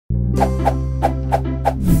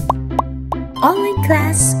Online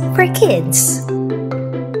class for kids.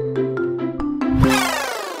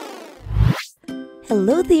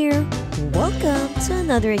 Hello there! Welcome to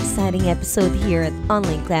another exciting episode here at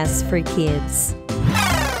Online Class for Kids.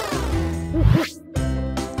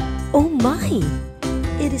 Oh my!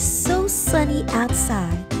 It is so sunny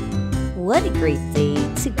outside. What a great day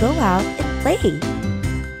to go out and play!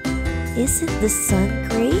 Isn't the sun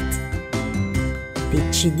great?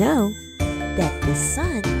 Did you know that the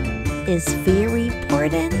sun is very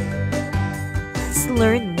important? Let's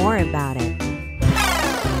learn more about it.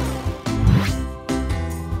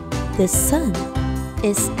 The sun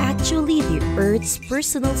is actually the Earth's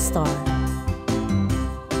personal star.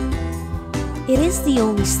 It is the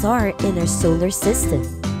only star in our solar system.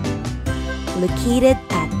 Located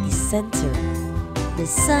at the center, the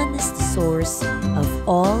sun is the source of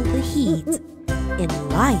all the heat and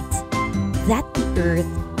light that the Earth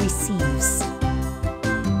receives.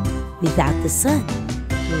 Without the sun,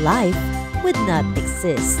 life would not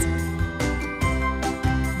exist.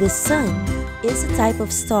 The sun is a type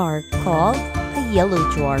of star called a yellow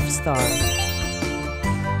dwarf star.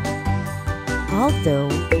 Although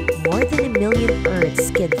more than 1 million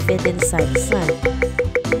Earths can fit inside the sun,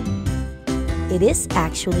 it is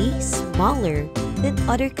actually smaller than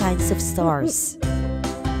other kinds of stars.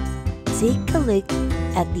 Take a look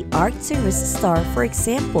at the Arcturus star, for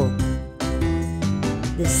example.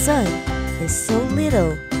 The sun is so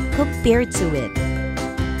little compared to it.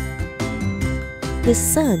 The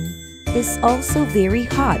sun is also very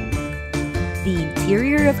hot. The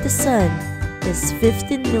interior of the sun is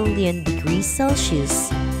 15 million degrees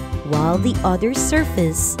Celsius, while the other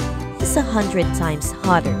surface is 100 times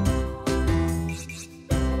hotter.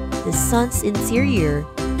 The sun's interior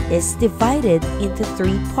is divided into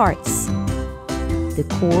 3 parts: the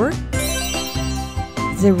core,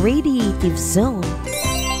 the radiative zone,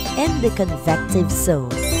 and the convective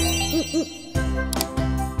zone.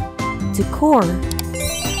 The core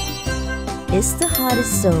is the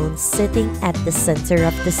hottest zone sitting at the center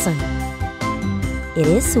of the sun. It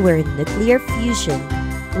is where nuclear fusion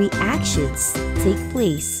reactions take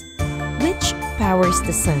place, which powers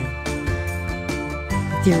the sun.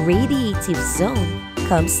 The radiative zone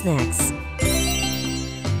comes next.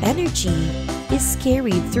 Energy is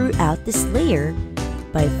carried throughout this layer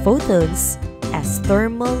by photons as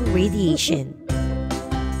thermal radiation.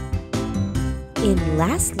 And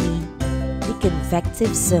lastly, the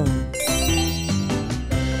convective zone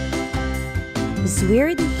is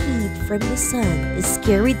where the heat from the sun is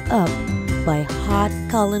carried up by hot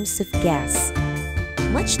columns of gas,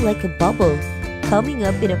 much like a bubble coming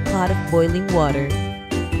up in a pot of boiling water.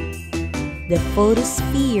 The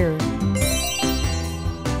photosphere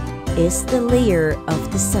is the layer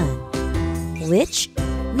of the sun, which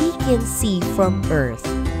we can see from Earth.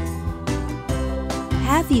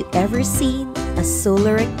 Have you ever seen a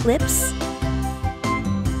solar eclipse?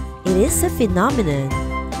 It is a phenomenon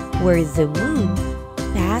where the moon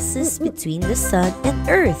passes between the sun and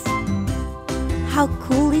Earth. How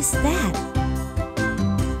cool is that?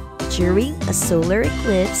 During a solar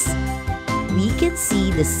eclipse, we can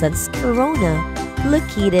see the sun's corona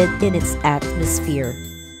located in its atmosphere.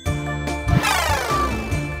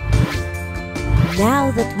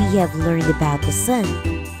 Now that we have learned about the sun,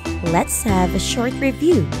 let's have a short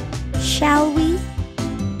review, shall we?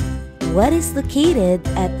 What is located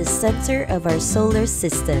at the center of our solar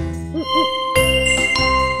system?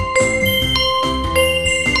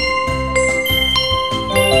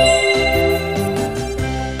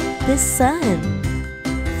 The sun.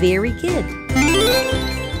 Very good.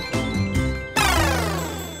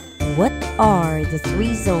 What are the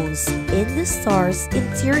 3 zones in the star's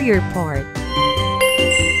interior part?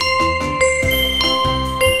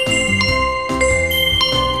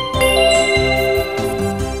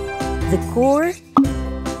 The core,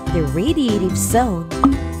 the radiative zone,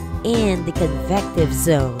 and the convective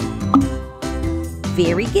zone.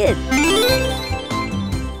 Very good.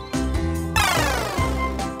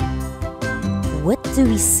 What do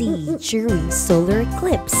we see during solar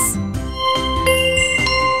eclipse?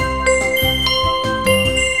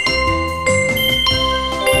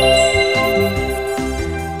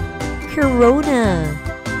 Corona.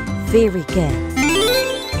 Very good.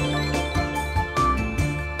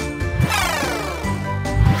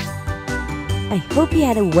 I hope you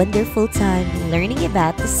had a wonderful time learning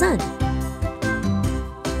about the sun.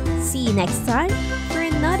 See you next time for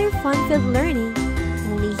another fun-filled learning,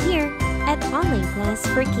 only here at Online Class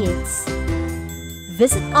for Kids.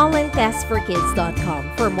 Visit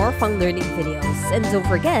onlineclassforkids.com for more fun learning videos, and don't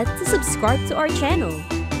forget to subscribe to our channel.